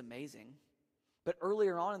faith is amazing. But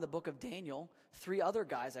earlier on in the book of Daniel, 3 other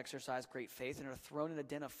guys exercise great faith and are thrown in a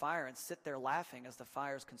den of fire and sit there laughing as the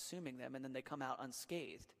fire is consuming them, and then they come out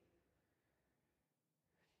unscathed.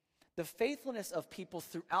 The faithfulness of people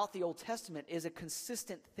throughout the Old Testament is a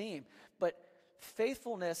consistent theme, but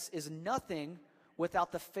faithfulness is nothing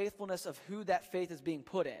without the faithfulness of who that faith is being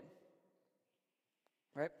put in.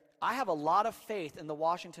 Right? I have a lot of faith in the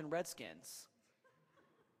Washington Redskins.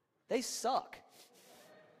 They suck.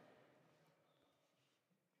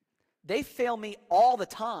 They fail me all the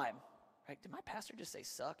time. Right? Did my pastor just say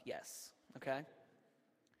suck? Yes. Okay.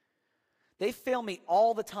 They fail me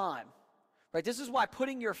all the time. Right? This is why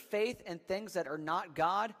putting your faith in things that are not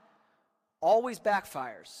God always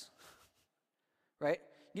backfires. Right?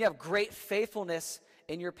 You have great faithfulness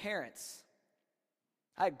in your parents.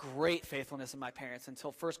 I had great faithfulness in my parents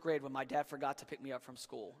until first grade when my dad forgot to pick me up from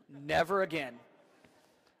school. Never again.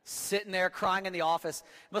 Sitting there crying in the office.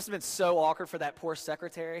 It must have been so awkward for that poor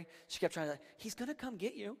secretary. She kept trying to, he's going to come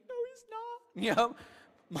get you. No, he's not. You know,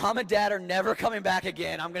 mom and dad are never coming back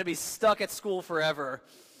again. I'm going to be stuck at school forever.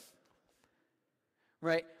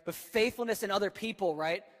 Right? But faithfulness in other people,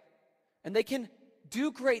 right? And they can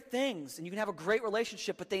do great things and you can have a great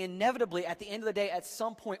relationship, but they inevitably, at the end of the day, at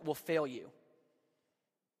some point will fail you.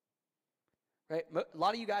 Right? A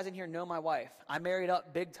lot of you guys in here know my wife. I married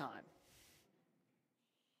up big time.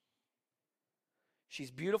 She's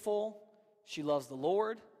beautiful. She loves the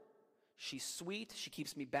Lord. She's sweet. She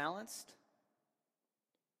keeps me balanced.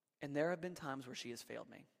 And there have been times where she has failed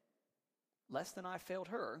me. Less than I failed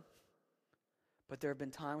her, but there have been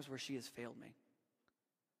times where she has failed me.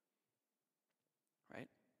 Right?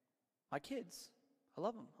 My kids, I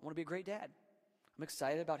love them. I want to be a great dad. I'm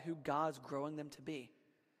excited about who God's growing them to be.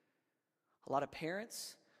 A lot of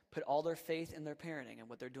parents put all their faith in their parenting and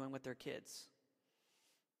what they're doing with their kids.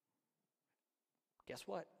 Guess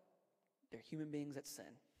what? They're human beings that sin.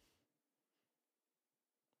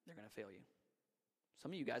 They're going to fail you.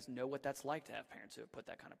 Some of you guys know what that's like to have parents who have put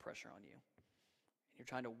that kind of pressure on you. And you're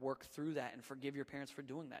trying to work through that and forgive your parents for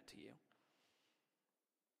doing that to you.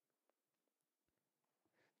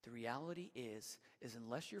 The reality is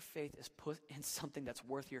unless your faith is put in something that's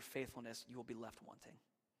worth your faithfulness, you will be left wanting.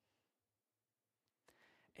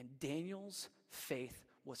 And Daniel's faith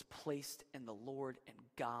was placed in the Lord, and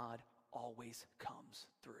God always comes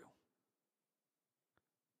through.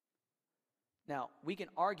 Now, we can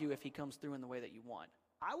argue if he comes through in the way that you want.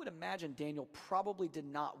 I would imagine Daniel probably did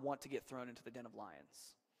not want to get thrown into the den of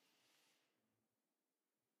lions.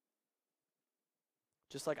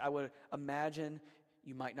 Just like I would imagine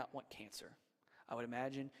you might not want cancer. I would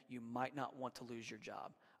imagine you might not want to lose your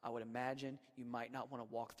job. I would imagine you might not want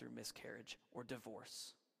to walk through miscarriage or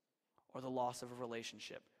divorce or the loss of a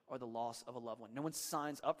relationship or the loss of a loved one. No one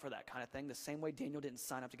signs up for that kind of thing. The same way Daniel didn't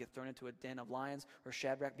sign up to get thrown into a den of lions, or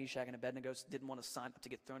Shadrach, Meshach, and Abednego didn't want to sign up to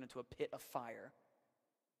get thrown into a pit of fire.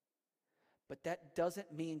 But that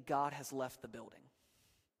doesn't mean God has left the building.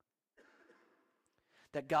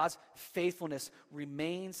 That God's faithfulness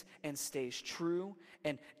remains and stays true,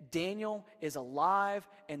 and Daniel is alive,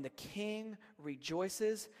 and the king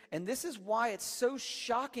rejoices. And this is why it's so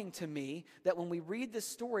shocking to me that when we read this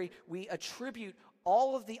story, we attribute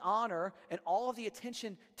all of the honor and all of the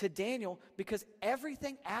attention to Daniel, because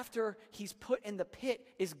everything after he's put in the pit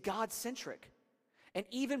is God-centric. And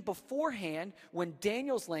even beforehand, when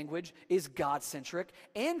Daniel's language is God-centric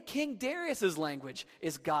and King Darius's language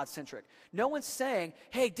is God-centric. No one's saying,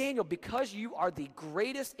 hey, Daniel, because you are the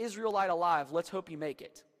greatest Israelite alive, let's hope you make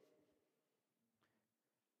it.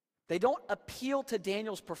 They don't appeal to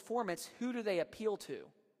Daniel's performance. Who do they appeal to?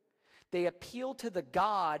 They appeal to the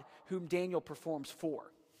God whom Daniel performs for.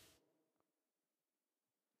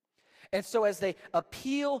 And so as they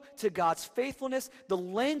appeal to God's faithfulness, the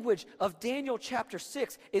language of Daniel chapter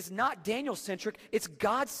 6 is not Daniel-centric, it's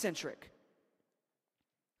God-centric.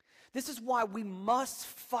 This is why we must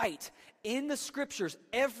fight in the scriptures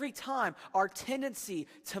every time our tendency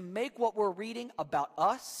to make what we're reading about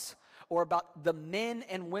us or about the men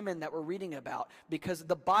and women that we're reading about, because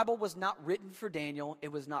the Bible was not written for Daniel,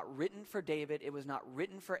 it was not written for David, it was not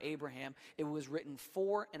written for Abraham, it was written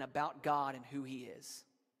for and about God and who he is.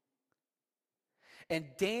 And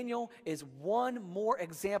Daniel is one more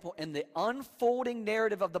example in the unfolding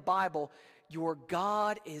narrative of the Bible. Your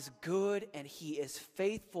God is good and he is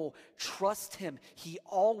faithful. Trust him. He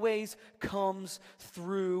always comes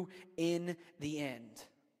through in the end.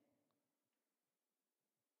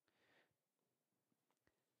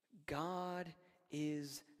 God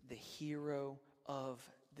is the hero of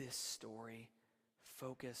this story.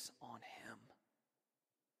 Focus on him.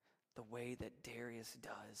 The way that Darius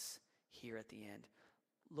does. here at the end.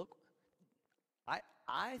 Look,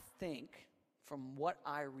 I think from what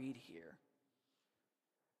I read here,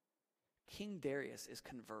 King Darius is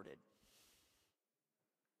converted.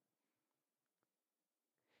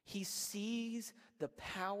 He sees the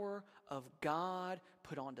power of God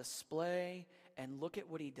put on display, and look at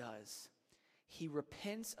what he does. He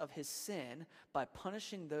repents of his sin by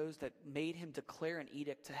punishing those that made him declare an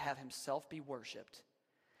edict to have himself be worshipped.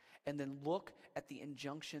 And then look at the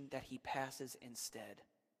injunction that he passes instead.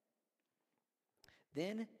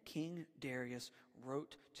 Then King Darius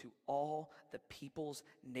wrote to all the peoples,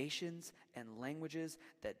 nations, and languages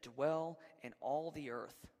that dwell in all the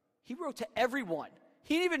earth. He wrote to everyone.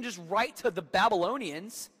 He didn't even just write to the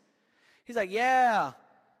Babylonians. He's like, yeah,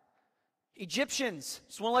 Egyptians,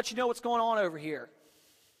 just want to let you know what's going on over here.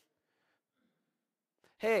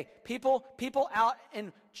 Hey, people out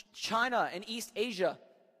in China and East Asia,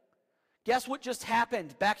 guess what just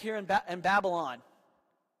happened back here in Babylon?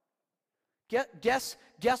 Guess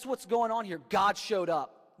what's going on here? God showed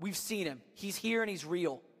up. We've seen him. He's here and he's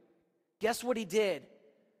real. Guess what he did?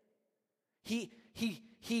 He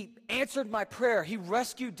answered my prayer. He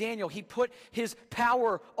rescued Daniel. He put his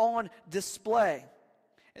power on display.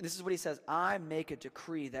 And this is what he says, I make a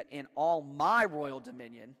decree that in all my royal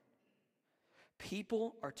dominion,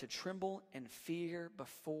 people are to tremble and fear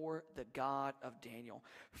before the God of Daniel,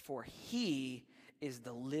 for he is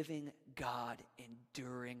the living God,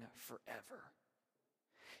 enduring forever.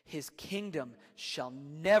 His kingdom shall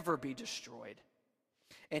never be destroyed,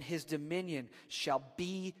 and his dominion shall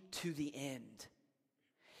be to the end.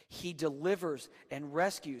 He delivers and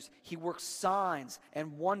rescues. He works signs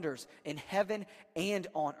and wonders in heaven and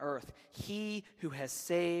on earth. He who has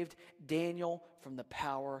saved Daniel from the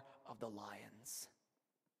power of the lions.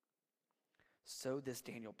 So this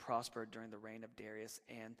Daniel prospered during the reign of Darius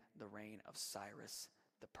and the reign of Cyrus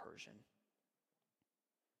the Persian.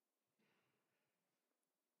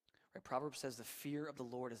 Right, Proverbs says the fear of the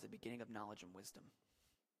Lord is the beginning of knowledge and wisdom.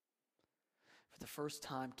 For the first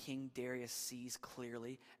time, King Darius sees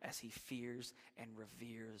clearly as he fears and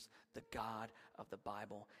reveres the God of the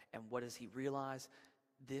Bible. And what does he realize?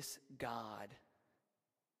 This God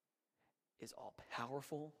is all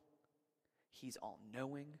powerful. He's all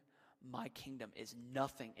knowing. My kingdom is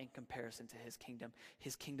nothing in comparison to his kingdom.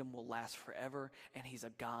 His kingdom will last forever, and he's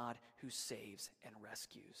a God who saves and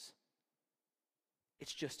rescues.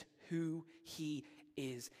 It's just who he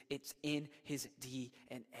is. It's in his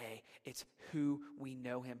DNA. It's who we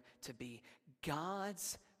know him to be.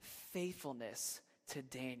 God's faithfulness to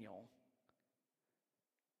Daniel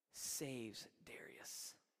saves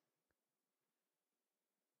Darius.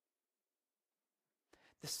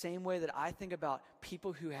 The same way that I think about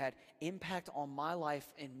people who had impact on my life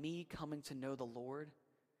and me coming to know the Lord,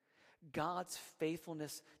 God's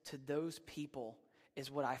faithfulness to those people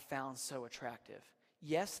is what I found so attractive.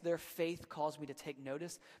 Yes, their faith caused me to take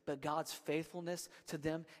notice, but God's faithfulness to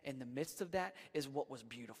them in the midst of that is what was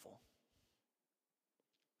beautiful.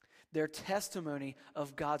 Their testimony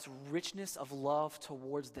of God's richness of love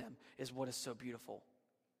towards them is what is so beautiful.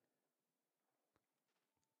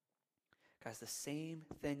 Guys, the same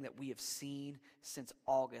thing that we have seen since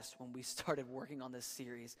August when we started working on this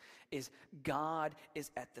series is God is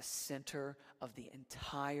at the center of the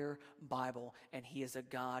entire Bible, and he is a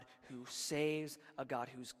God who saves, a God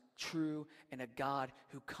who's true, and a God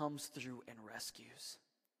who comes through and rescues.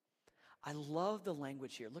 I love the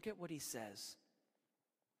language here. Look at what he says.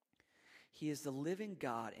 He is the living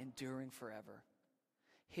God, enduring forever.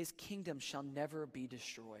 His kingdom shall never be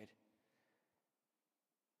destroyed.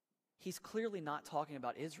 He's clearly not talking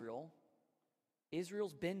about Israel.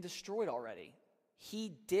 Israel's been destroyed already.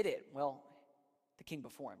 He did it. Well, the king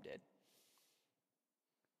before him did.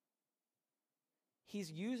 He's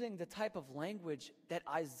using the type of language that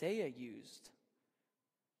Isaiah used.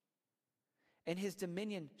 And his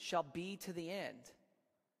dominion shall be to the end.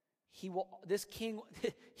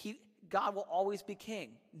 God will always be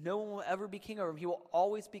king. No one will ever be king over him. He will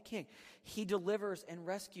always be king. He delivers and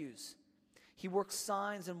rescues. He works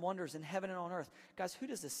signs and wonders in heaven and on earth. Guys, who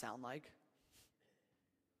does this sound like?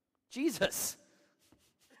 Jesus.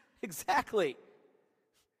 Exactly.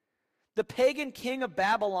 The pagan king of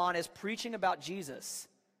Babylon is preaching about Jesus.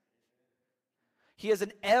 He has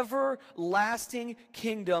an everlasting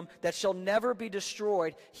kingdom that shall never be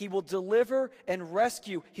destroyed. He will deliver and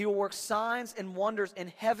rescue. He will work signs and wonders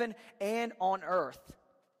in heaven and on earth.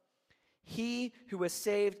 He who has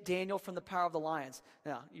saved Daniel from the power of the lions.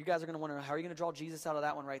 Now, you guys are going to wonder, how are you going to draw Jesus out of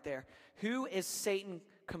that one right there? Who is Satan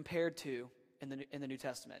compared to in the New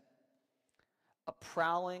Testament? A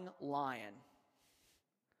prowling lion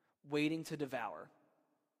waiting to devour.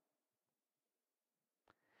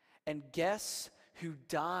 And guess who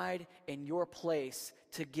died in your place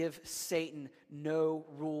to give Satan no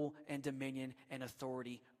rule and dominion and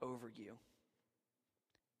authority over you?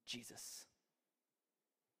 Jesus.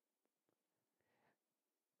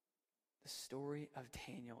 The story of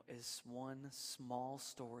Daniel is one small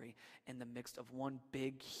story in the midst of one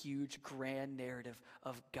big, huge, grand narrative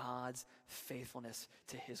of God's faithfulness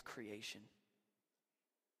to his creation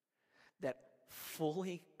that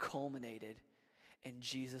fully culminated in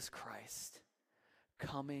Jesus Christ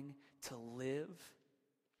coming to live,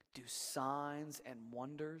 do signs and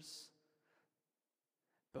wonders,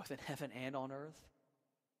 both in heaven and on earth,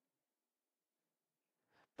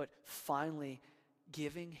 but finally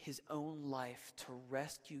giving his own life to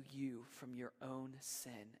rescue you from your own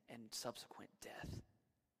sin and subsequent death.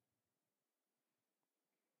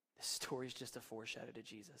 This story is just a foreshadow to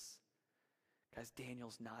Jesus. Guys,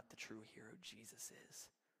 Daniel's not the true hero. Jesus is.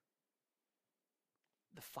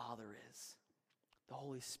 The Father is. The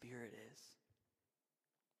Holy Spirit is.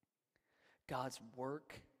 God's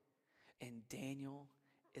work in Daniel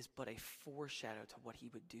is but a foreshadow to what he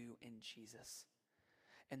would do in Jesus,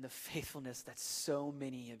 and the faithfulness that so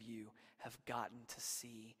many of you have gotten to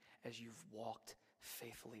see as you've walked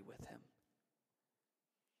faithfully with him.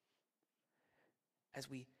 As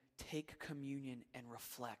we take communion and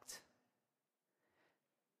reflect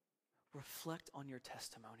on your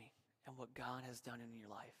testimony and what God has done in your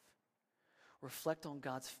life. Reflect on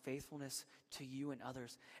God's faithfulness to you and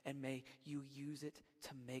others, and may you use it to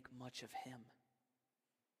make much of him.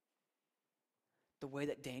 The way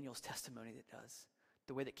that Daniel's testimony does.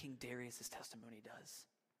 The way that King Darius' testimony does.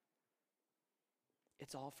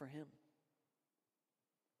 It's all for him.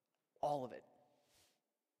 All of it.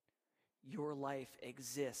 Your life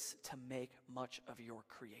exists to make much of your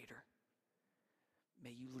Creator.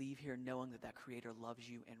 May you leave here knowing that that Creator loves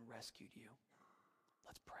you and rescued you.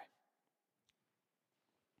 Let's pray.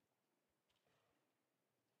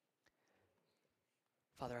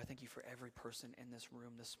 Father, I thank you for every person in this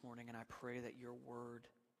room this morning, and I pray that your word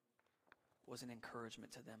was an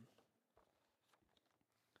encouragement to them.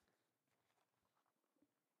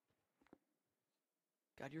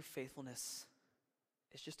 God, your faithfulness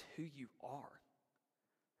is just who you are.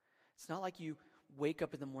 It's not like you wake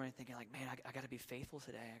up in the morning thinking like, man, I got to be faithful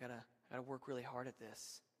today. I got to work really hard at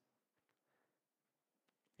this.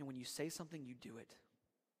 And when you say something, you do it.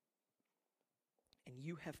 And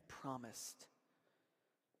you have promised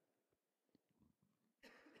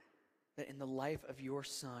that in the life of your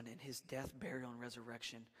Son, in his death, burial, and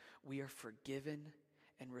resurrection, we are forgiven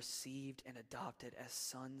and received and adopted as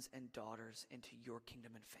sons and daughters into your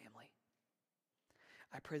kingdom and family.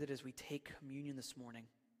 I pray that as we take communion this morning,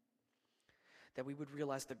 that we would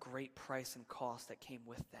realize the great price and cost that came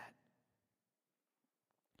with that,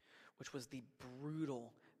 which was the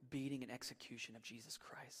brutal beating and execution of Jesus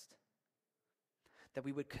Christ. That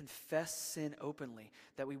we would confess sin openly,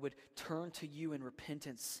 that we would turn to you in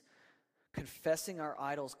repentance, confessing our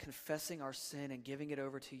idols, confessing our sin and giving it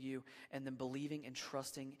over to you, and then believing and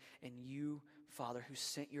trusting in you, Father, who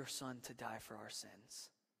sent your Son to die for our sins.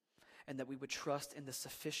 And that we would trust in the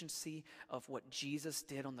sufficiency of what Jesus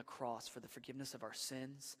did on the cross for the forgiveness of our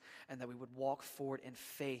sins, and that we would walk forward in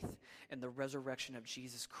faith in the resurrection of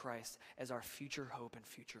Jesus Christ as our future hope and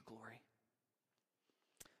future glory.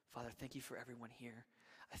 Father, thank you for everyone here.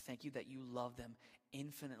 I thank you that you love them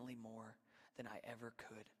infinitely more than I ever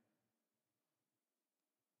could.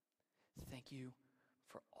 Thank you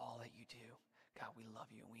for all that you do. God, we love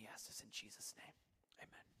you, and we ask this in Jesus' name.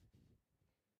 Amen.